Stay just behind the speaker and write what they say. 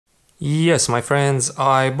Yes, my friends,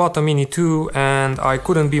 I bought a Mini 2 and I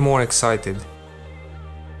couldn't be more excited.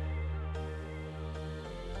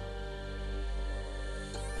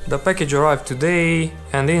 The package arrived today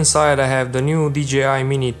and inside I have the new DJI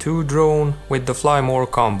Mini 2 drone with the Fly More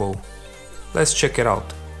combo. Let's check it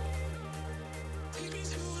out.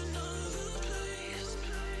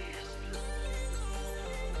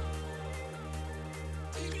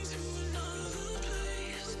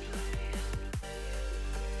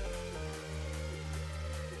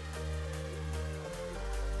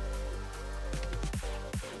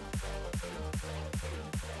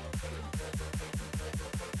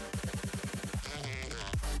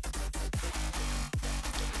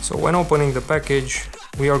 So when opening the package,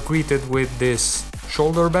 we are greeted with this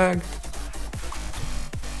shoulder bag.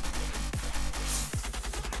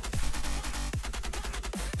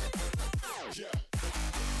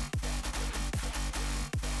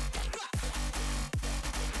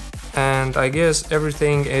 And I guess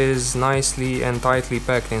everything is nicely and tightly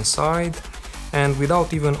packed inside. And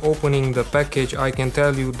without even opening the package, I can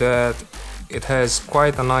tell you that it has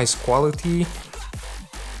quite a nice quality.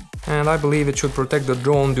 And I believe it should protect the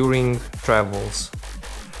drone during travels.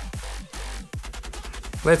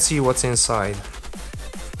 Let's see what's inside.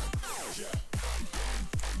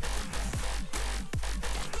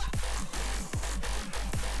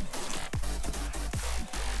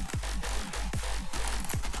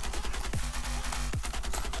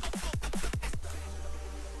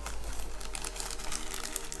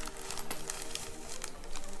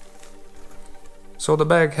 So the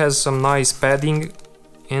bag has some nice padding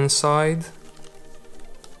inside.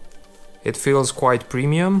 It feels quite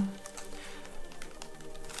premium.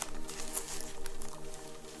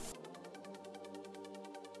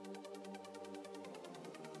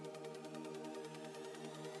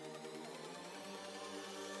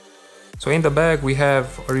 So in the bag we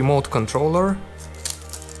have a remote controller.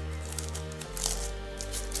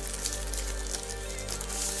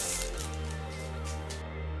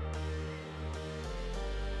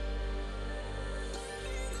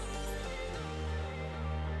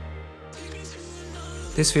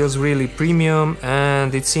 This feels really premium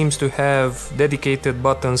and it seems to have dedicated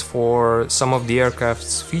buttons for some of the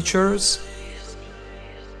aircraft's features.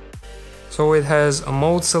 So it has a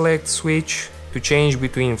mode select switch to change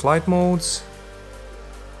between flight modes.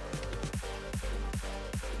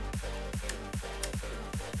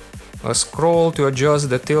 A scroll to adjust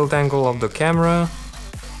the tilt angle of the camera.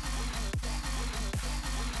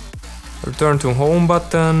 Return to home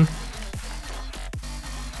button.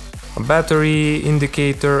 A battery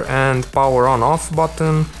indicator and power on off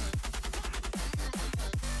button.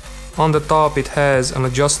 On the top it has an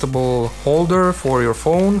adjustable holder for your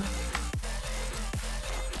phone.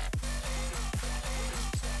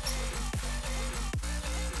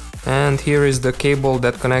 And here is the cable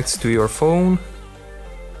that connects to your phone.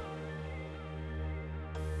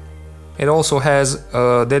 It also has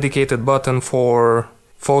a dedicated button for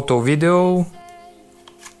photo video.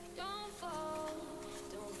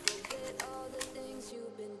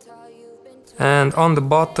 And on the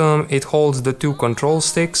bottom it holds the two control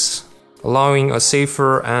sticks, allowing a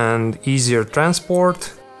safer and easier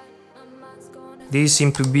transport. These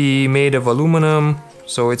seem to be made of aluminum,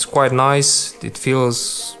 so it's quite nice, it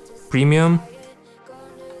feels premium.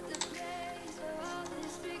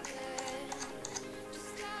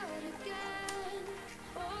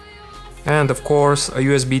 And of course a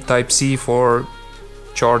USB Type-C for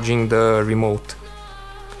charging the remote.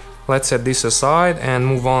 Let's set this aside and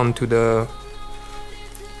move on to the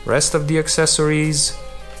rest of the accessories.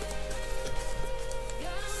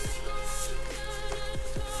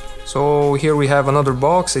 So here we have another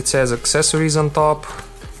box, it says accessories on top.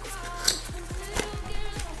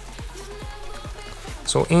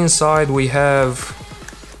 So inside we have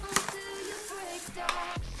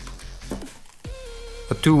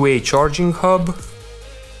a two-way charging hub.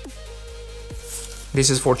 This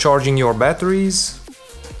is for charging your batteries.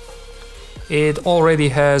 It already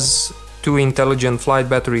has two intelligent flight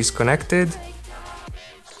batteries connected.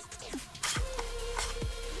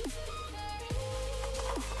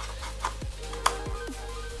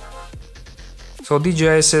 So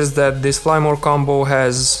DJI says that this Fly More combo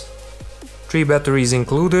has 3 batteries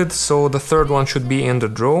included, so the third one should be in the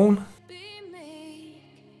drone.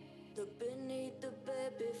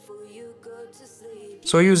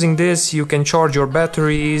 So using this you can charge your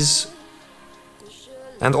batteries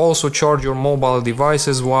and also charge your mobile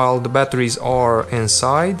devices while the batteries are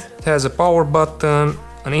inside. It has a power button,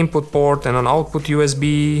 an input port and an output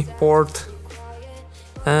USB port.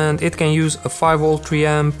 And it can use a 5V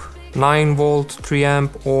 3A 9V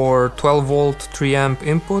 3A or 12V 3A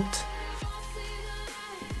input.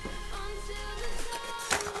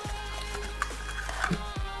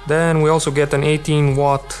 Then we also get an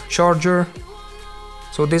 18W charger.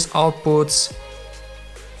 So this outputs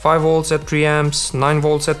 5V at 3A,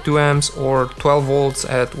 9V at 2A or 12V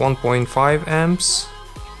at 1.5A.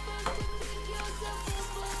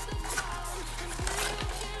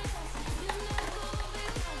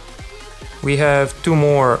 We have two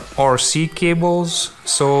more RC cables,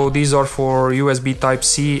 so these are for USB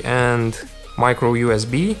Type-C and micro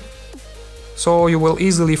USB. So you will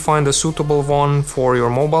easily find a suitable one for your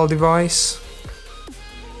mobile device.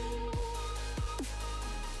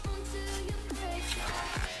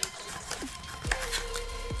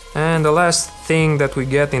 And the last thing that we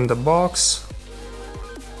get in the box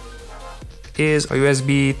is a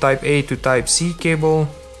USB Type-A to Type-C cable.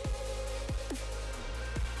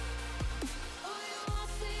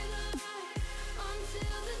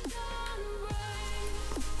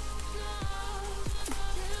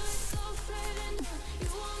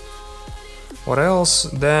 What else?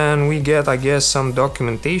 Then we get, I guess, some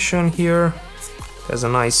documentation here. There's a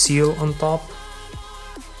nice seal on top.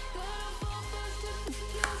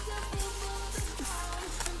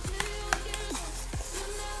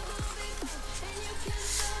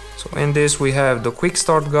 So in this we have the quick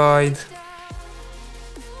start guide,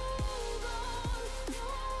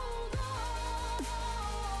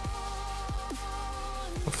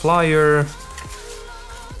 a flyer,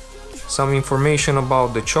 some information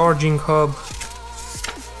about the charging hub,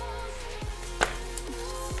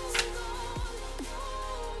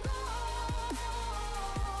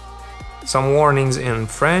 some warnings in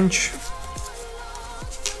French,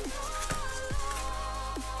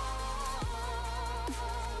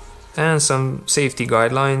 and some safety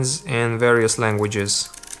guidelines in various languages.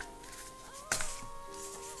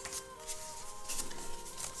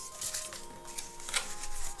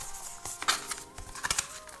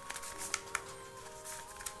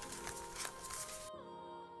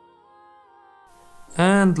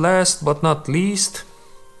 And last but not least,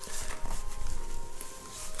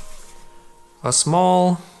 a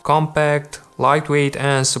small, compact, lightweight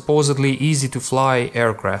and supposedly easy to fly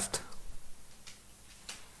aircraft.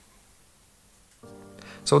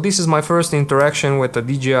 So this is my first interaction with the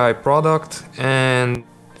DJI product and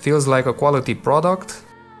feels like a quality product.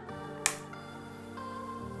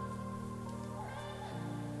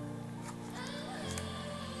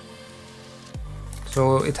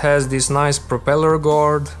 So it has this nice propeller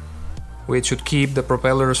guard, which should keep the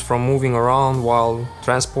propellers from moving around while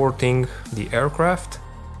transporting the aircraft.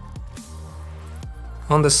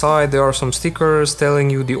 On the side there are some stickers telling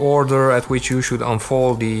you the order at which you should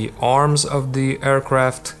unfold the arms of the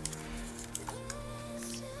aircraft.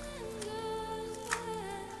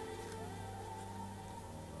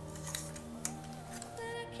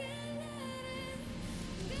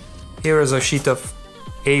 Here is a sheet of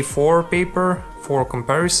A4 paper for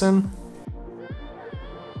comparison.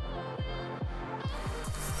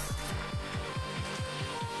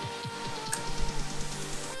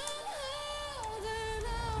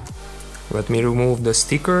 Let me remove the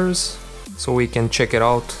stickers so we can check it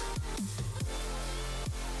out.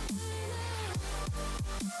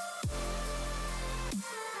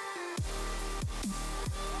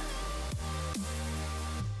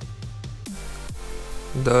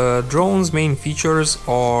 The drone's main features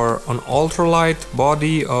are an ultralight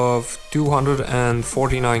body of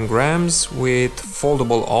 249 grams with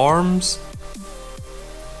foldable arms,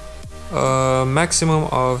 a maximum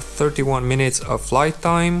of 31 minutes of flight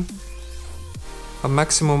time, a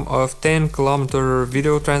maximum of 10 km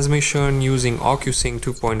video transmission using OcuSync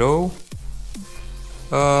 2.0,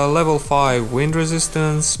 level 5 wind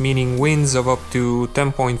resistance, meaning winds of up to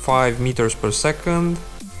 10.5 meters per second,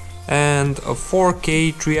 and a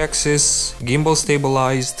 4K 3-axis gimbal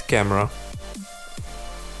stabilized camera.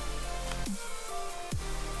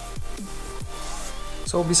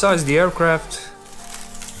 So besides the aircraft,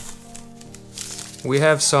 we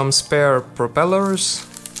have some spare propellers,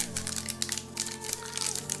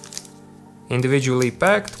 individually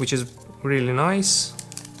packed, which is really nice.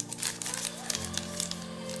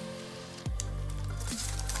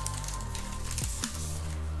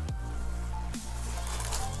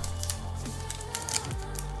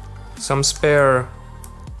 Some spare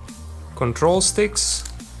control sticks.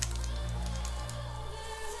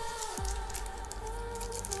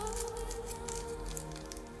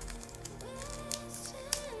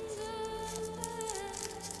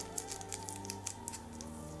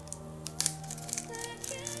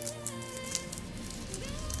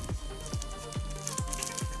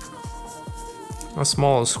 a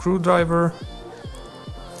small screwdriver,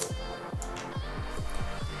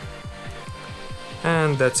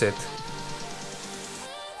 and that's it.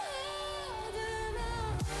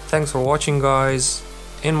 Thanks for watching, guys.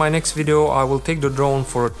 In my next video I will take the drone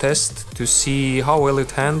for a test to see how well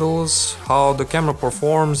it handles, how the camera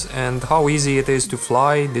performs and how easy it is to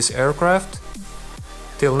fly this aircraft.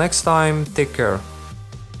 Till next time, take care.